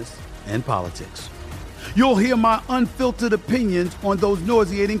 business, and politics. You'll hear my unfiltered opinions on those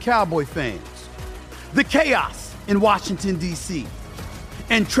nauseating Cowboy fans, the chaos in Washington, D.C.,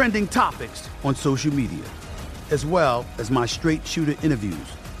 and trending topics on social media, as well as my straight shooter interviews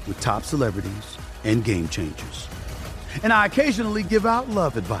with top celebrities and game changers. And I occasionally give out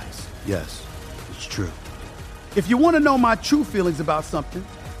love advice. Yes, it's true. If you want to know my true feelings about something,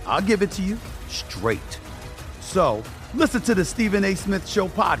 I'll give it to you straight. So, listen to the Stephen A. Smith Show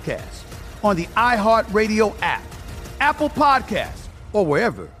podcast on the iHeartRadio app, Apple Podcasts, or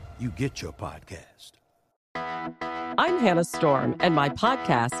wherever you get your podcast. I'm Hannah Storm, and my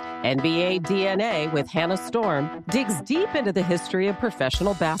podcast, NBA DNA with Hannah Storm, digs deep into the history of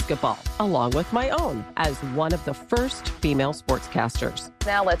professional basketball, along with my own, as one of the first female sportscasters.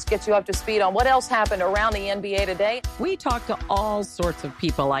 Now let's get you up to speed on what else happened around the NBA today. We talked to all sorts of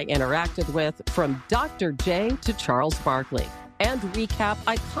people I interacted with, from Dr. J to Charles Barkley, and recap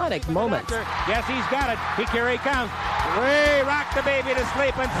iconic moments. Yes, he's got it. Here he comes. Way rock the baby to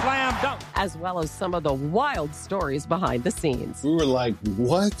sleep and slam dunk. As well as some of the wild stories behind the scenes. We were like,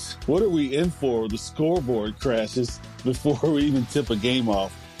 what? What are we in for? The scoreboard crashes before we even tip a game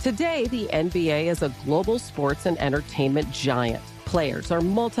off. Today, the NBA is a global sports and entertainment giant. Players are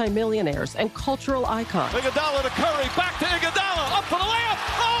multimillionaires and cultural icons. Iguodala to Curry, back to Iguodala, up for the layup.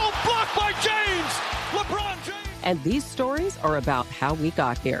 Oh, blocked by James. LeBron James. And these stories are about how we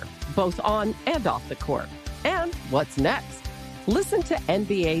got here, both on and off the court. And what's next? Listen to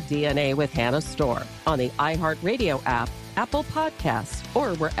NBA DNA with Hannah Storm on the iHeartRadio app, Apple Podcasts,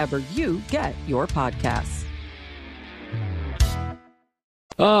 or wherever you get your podcasts.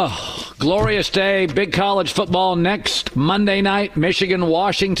 Oh, glorious day. Big college football next Monday night. Michigan,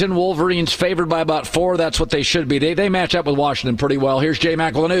 Washington. Wolverines favored by about 4. That's what they should be. They match up with Washington pretty well. Here's J.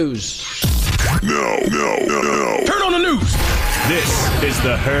 Mack with the news. No. Turn on the news. This is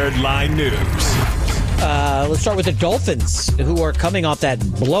the Herdline News. Let's start with the Dolphins, who are coming off that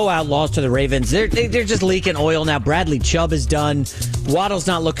blowout loss to the Ravens. They're just leaking oil now. Bradley Chubb is done. Waddle's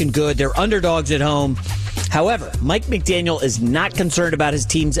not looking good. They're underdogs at home. However, Mike McDaniel is not concerned about his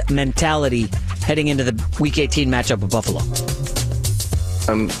team's mentality heading into the Week 18 matchup with Buffalo.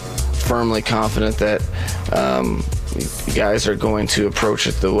 I'm firmly confident that you guys are going to approach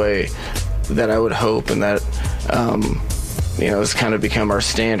it the way that I would hope, and that it's kind of become our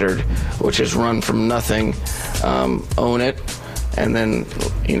standard, which is run from nothing, own it, and then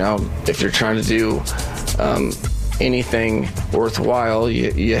if you're trying to do anything worthwhile,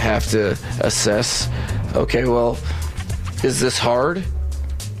 you have to assess, okay, well, is this hard?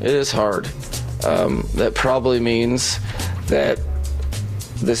 It is hard. That probably means that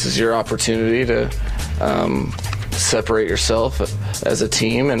this is your opportunity to separate yourself as a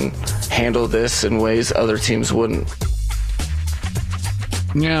team and handle this in ways other teams wouldn't.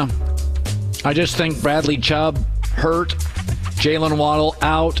 Yeah. I just think Bradley Chubb hurt, Jalen Waddle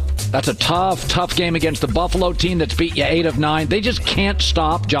out. That's a tough game against the Buffalo team that's beat you 8 of 9. They just can't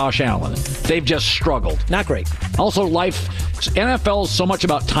stop Josh Allen. They've just struggled. Not great. Also, NFL is so much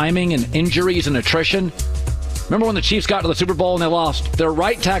about timing and injuries and attrition. Remember when the Chiefs got to the Super Bowl and they lost their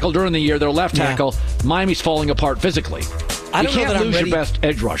right tackle during the year, their left tackle? Miami's falling apart physically. I don't know that lose I'm ready. Your best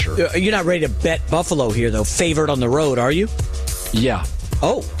edge rusher. You're not ready to bet Buffalo here, though. Favored on the road, are you? Yeah.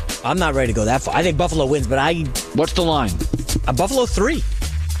 Oh, I'm not ready to go that far. I think Buffalo wins, but What's the line? Buffalo 3.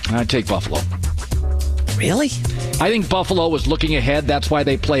 I'd take Buffalo. Really? I think Buffalo was looking ahead. That's why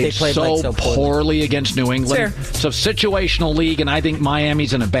they played so poorly against New England. It's a situational league, and I think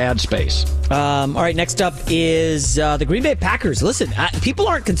Miami's in a bad space. All right, next up is the Green Bay Packers. Listen, people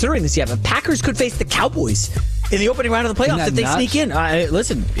aren't considering this yet, but Packers could face the Cowboys in the opening round of the playoffs if they sneak in.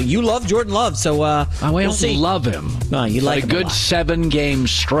 Listen, you love Jordan Love, so we'll see. Love him. No, you like a good 7-game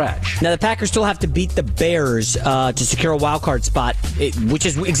stretch. Now, the Packers still have to beat the Bears to secure a wild card spot, which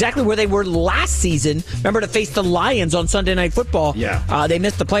is exactly where they were last season. Remember, to face the Lions on Sunday Night Football. Yeah. They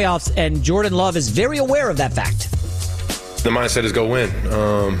missed the playoffs, and Jordan Love is very aware of that fact. The mindset is go win.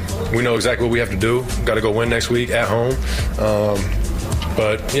 We know exactly what we have to do. Got to go win next week at home.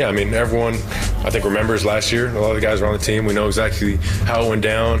 But, yeah, I mean, everyone, I think, remembers last year. A lot of the guys were on the team. We know exactly how it went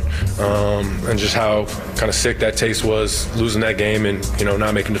down and just how kind of sick that taste was, losing that game and,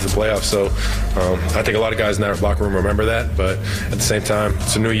 not making it to the playoffs. So I think a lot of guys in that locker room remember that. But at the same time,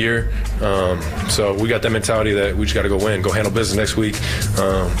 it's a new year. So we got that mentality that we just got to go win, go handle business next week.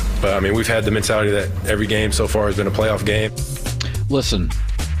 But, I mean, we've had the mentality that every game so far has been a playoff game. Listen,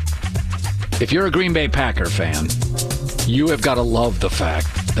 if you're a Green Bay Packer fan, you have got to love the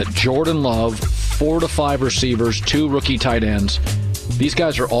fact that Jordan Love, 4 to 5 receivers, 2 rookie tight ends, these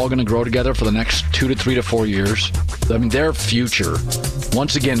guys are all going to grow together for the next 2 to 3 to 4 years. I mean, their future.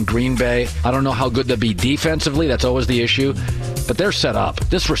 Once again, Green Bay, I don't know how good they'll be defensively. That's always the issue. But they're set up.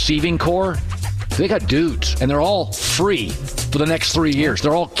 This receiving core, they got dudes, and they're all free for the next 3 years.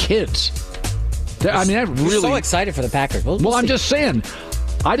 They're all kids. I'm so excited for the Packers. Well, I'm just saying,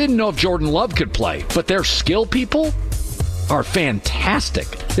 I didn't know if Jordan Love could play, but their skill people are fantastic.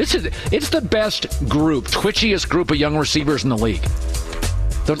 It's the best group, twitchiest group of young receivers in the league.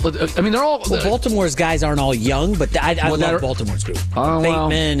 They're all. Well, Baltimore's guys aren't all young, but I love Baltimore's group.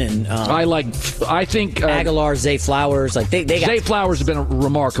 Bateman and I think Aguilar, Zay Flowers. Like they got Zay Flowers has been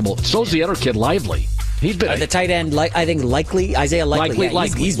remarkable. So's the other kid, Lively. He's been the tight end. I think Isaiah Likely.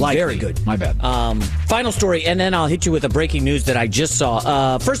 He's very good. My bad. Final story, and then I'll hit you with a breaking news that I just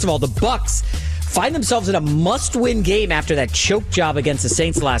saw. First of all, the Bucs find themselves in a must-win game after that choke job against the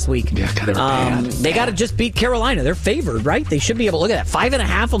Saints last week. Yeah, they got to just beat Carolina. They're favored, right? They should be able to look at that.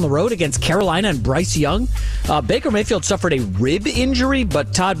 5.5 on the road against Carolina and Bryce Young. Baker Mayfield suffered a rib injury,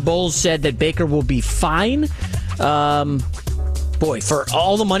 but Todd Bowles said that Baker will be fine. Boy, for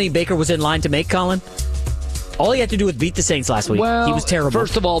all the money Baker was in line to make, Colin, all he had to do was beat the Saints last week. Well, he was terrible.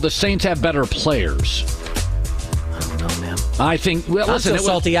 First of all, the Saints have better players. I don't know, man. I think. Well, listen, I'm so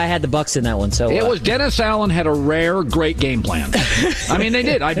salty. I had the Bucs in that one. So it was Dennis Allen had a rare, great game plan. I mean, they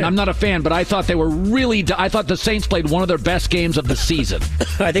did. I'm not a fan, but I thought they were really. I thought the Saints played one of their best games of the season.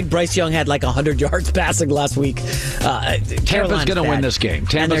 I think Bryce Young had like 100 yards passing last week. Tampa's going to win this game.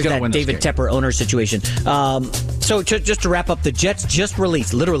 Tampa's going to win this game. David Tepper owner situation. So just to wrap up, the Jets just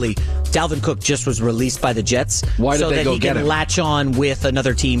released. Literally, Dalvin Cook just was released by the Jets. Why did they go get him? So that he can latch on with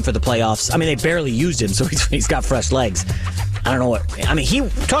another team for the playoffs. I mean, they barely used him, so he's got fresh legs. I don't know what. I mean, he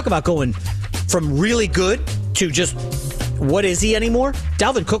talk about going from really good to just what is he anymore?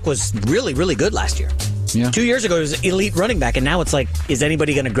 Dalvin Cook was really, really good last year. Yeah. 2 years ago, he was elite running back, and now it's like, is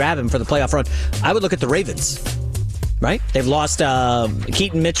anybody going to grab him for the playoff run? I would look at the Ravens. Right? They've lost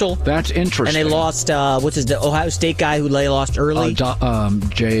Keaton Mitchell. That's interesting. And they lost, the Ohio State guy who they lost early?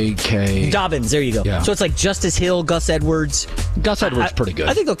 J.K. Dobbins, there you go. Yeah. So it's like Justice Hill, Gus Edwards. Gus Edwards pretty good.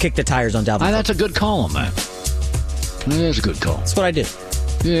 I think they'll kick the tires on Dobbins. That's a good call on that. It is a good call. That's what I did.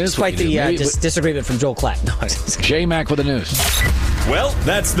 Yeah, despite the disagreement from Joel Klatt. No, J-Mac with the news. Well,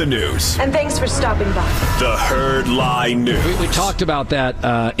 that's the news. And thanks for stopping by. The Herd Lie News. We talked about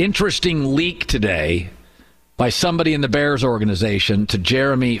that interesting leak today by somebody in the Bears organization to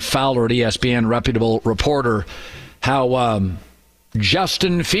Jeremy Fowler at ESPN, reputable reporter, how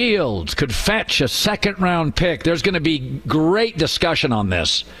Justin Fields could fetch a second-round pick. There's going to be great discussion on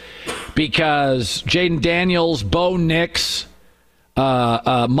this because Jaden Daniels, Bo Nix,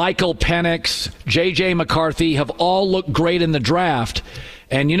 Michael Penix, J.J. McCarthy have all looked great in the draft.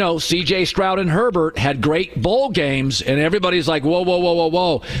 And, you know, C.J. Stroud and Herbert had great bowl games, and everybody's like, whoa, whoa, whoa, whoa,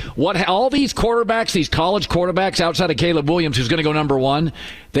 whoa. What? All these quarterbacks, these college quarterbacks outside of Caleb Williams, who's going to go number one,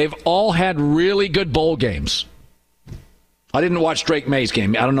 they've all had really good bowl games. I didn't watch Drake May's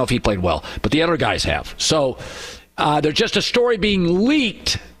game. I don't know if he played well, but the other guys have. So there's just a story being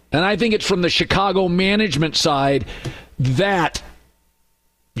leaked, and I think it's from the Chicago management side that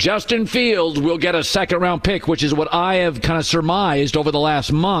Justin Fields will get a second-round pick, which is what I have kind of surmised over the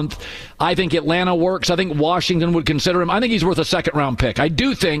last month. I think Atlanta works. I think Washington would consider him. I think he's worth a second-round pick. I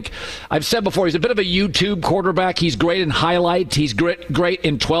do think, I've said before, he's a bit of a YouTube quarterback. He's great in highlights. He's great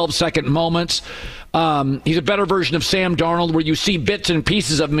in 12-second moments. He's a better version of Sam Darnold, where you see bits and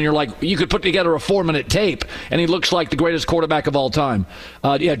pieces of him and you're like, you could put together a 4-minute tape and he looks like the greatest quarterback of all time.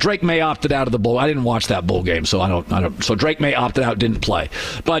 Drake May opted out of the bowl. I didn't watch that bowl game, so I don't. So Drake May opted out, didn't play.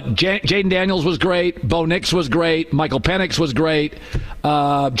 But Jaden Daniels was great. Bo Nix was great. Michael Penix was great.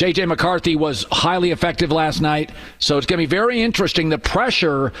 J.J. McCarthy was highly effective last night. So it's going to be very interesting. The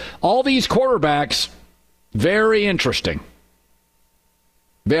pressure, all these quarterbacks, very interesting.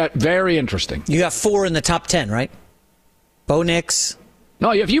 Very interesting. You got 4 in the top 10, right? Bo Nix.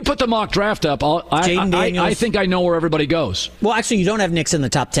 No, if you put the mock draft up, I think I know where everybody goes. Well, actually, you don't have Nix in the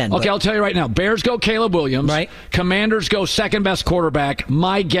top 10. Okay, I'll tell you right now. Bears go Caleb Williams. Right. Commanders go second-best quarterback.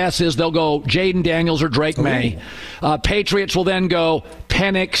 My guess is they'll go Jaden Daniels or Drake May. Patriots will then go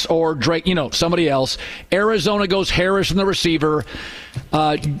Penix or Drake, somebody else. Arizona goes Harris and the receiver.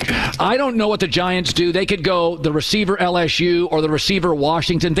 I don't know what the Giants do. They could go the receiver LSU or the receiver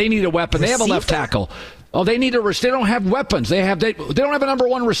Washington. They need a weapon. They have a left tackle. Oh, they need they don't have weapons. They don't have a number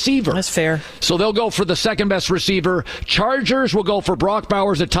one receiver. That's fair. So they'll go for the second best receiver. Chargers will go for Brock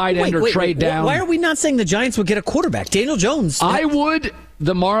Bowers at tight end or trade down. Why are we not saying the Giants would get a quarterback? Daniel Jones. I would.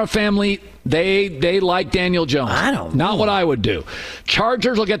 The Mara family, they like Daniel Jones. I don't know. Not what I would do.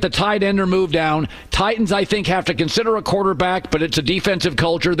 Chargers will get the tight end or move down. Titans, I think, have to consider a quarterback, but it's a defensive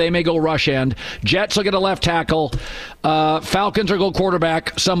culture. They may go rush end. Jets will get a left tackle. Falcons will go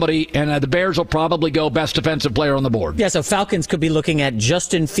quarterback, somebody, and the Bears will probably go best defensive player on the board. Yeah, so Falcons could be looking at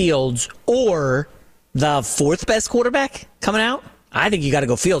Justin Fields or the 4th best quarterback coming out. I think you got to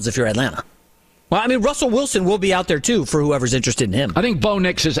go Fields if you're Atlanta. Well, I mean, Russell Wilson will be out there, too, for whoever's interested in him. I think Bo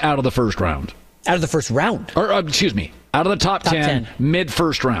Nix is out of the first round. Out of the first round? Or, excuse me, out of the top 10,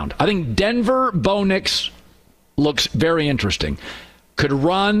 mid-first round. I think Denver, Bo Nix looks very interesting. could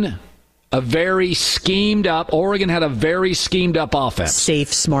run a very schemed up. Oregon had a very schemed up offense.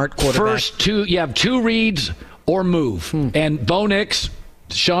 Safe, smart quarterback. First two, you have two reads or move. And Bo Nix,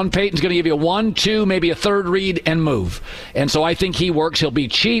 Sean Payton's going to give you a 1, 2, maybe a third read and move. And so I think he works. He'll be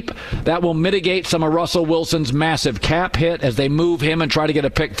cheap. That will mitigate some of Russell Wilson's massive cap hit as they move him and try to get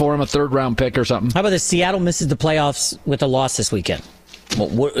a pick for him, a third-round pick or something. How about this? Seattle misses the playoffs with a loss this weekend.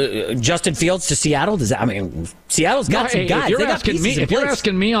 Justin Fields to Seattle? Seattle's got some guys. If you're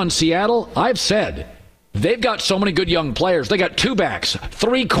asking me on Seattle, I've said they've got so many good young players. They got 2 backs,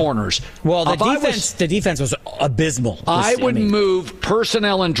 3 corners. Well, the defense was abysmal. I would move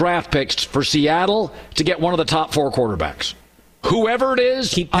personnel and draft picks for Seattle to get one of the top 4 quarterbacks. Whoever it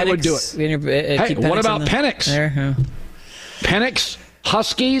is, I would do it. Hey, what about Penix? Penix,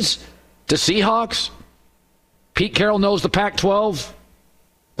 Huskies, the Seahawks. Pete Carroll knows the Pac-12.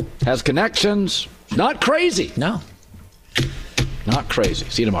 Has connections. Not crazy. No. Not crazy.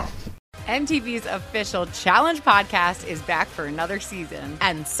 See you tomorrow. MTV's official Challenge podcast is back for another season.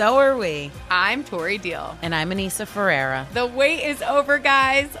 And so are we. I'm Tori Deal. And I'm Anissa Ferreira. The wait is over,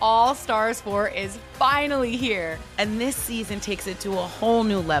 guys. All Stars 4 is finally here. And this season takes it to a whole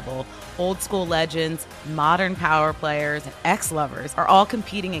new level. Old school legends, modern power players, and ex-lovers are all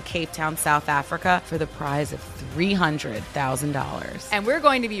competing in Cape Town, South Africa for the prize of $300,000. And we're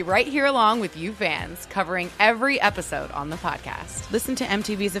going to be right here along with you fans, covering every episode on the podcast. Listen to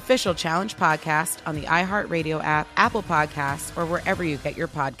MTV's official Challenge podcast on the iHeartRadio app, Apple Podcasts, or wherever you get your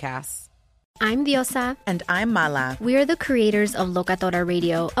podcasts. I'm Diosa. And I'm Mala. We are the creators of Locatora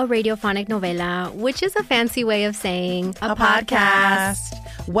Radio, a radiophonic novela, which is a fancy way of saying a podcast.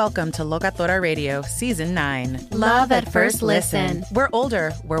 Welcome to Locatora Radio, Season 9. Love at first listen. We're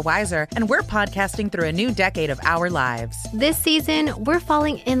older, we're wiser, and we're podcasting through a new decade of our lives. This season, we're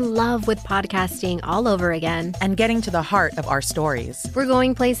falling in love with podcasting all over again. And getting to the heart of our stories. We're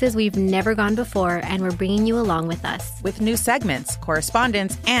going places we've never gone before, and we're bringing you along with us. With new segments,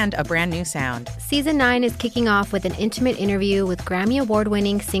 correspondence, and a brand new sound. Season 9 is kicking off with an intimate interview with Grammy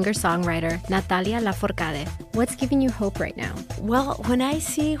Award-winning singer-songwriter Natalia Lafourcade. What's giving you hope right now? Well, when I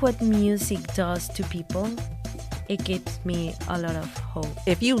see what music does to people, it gives me a lot of hope.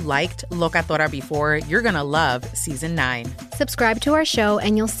 If you liked Locatora before, you're going to love Season 9. Subscribe to our show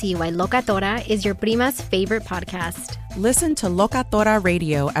and you'll see why Locatora is your prima's favorite podcast. Listen to Locatora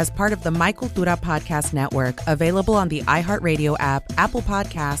Radio as part of the My Cultura Podcast Network, available on the iHeartRadio app, Apple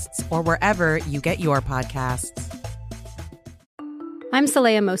Podcasts, or wherever you get your podcasts. I'm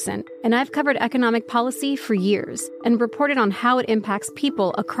Saleha Mohsen, and I've covered economic policy for years and reported on how it impacts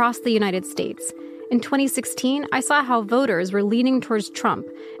people across the United States. In 2016, I saw how voters were leaning towards Trump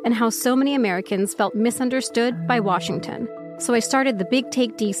and how so many Americans felt misunderstood by Washington. So I started The Big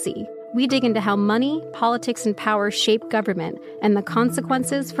Take DC. We dig into how money, politics, and power shape government and the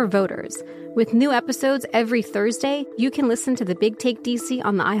consequences for voters. With new episodes every Thursday, you can listen to The Big Take DC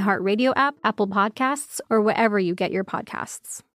on the iHeartRadio app, Apple Podcasts, or wherever you get your podcasts.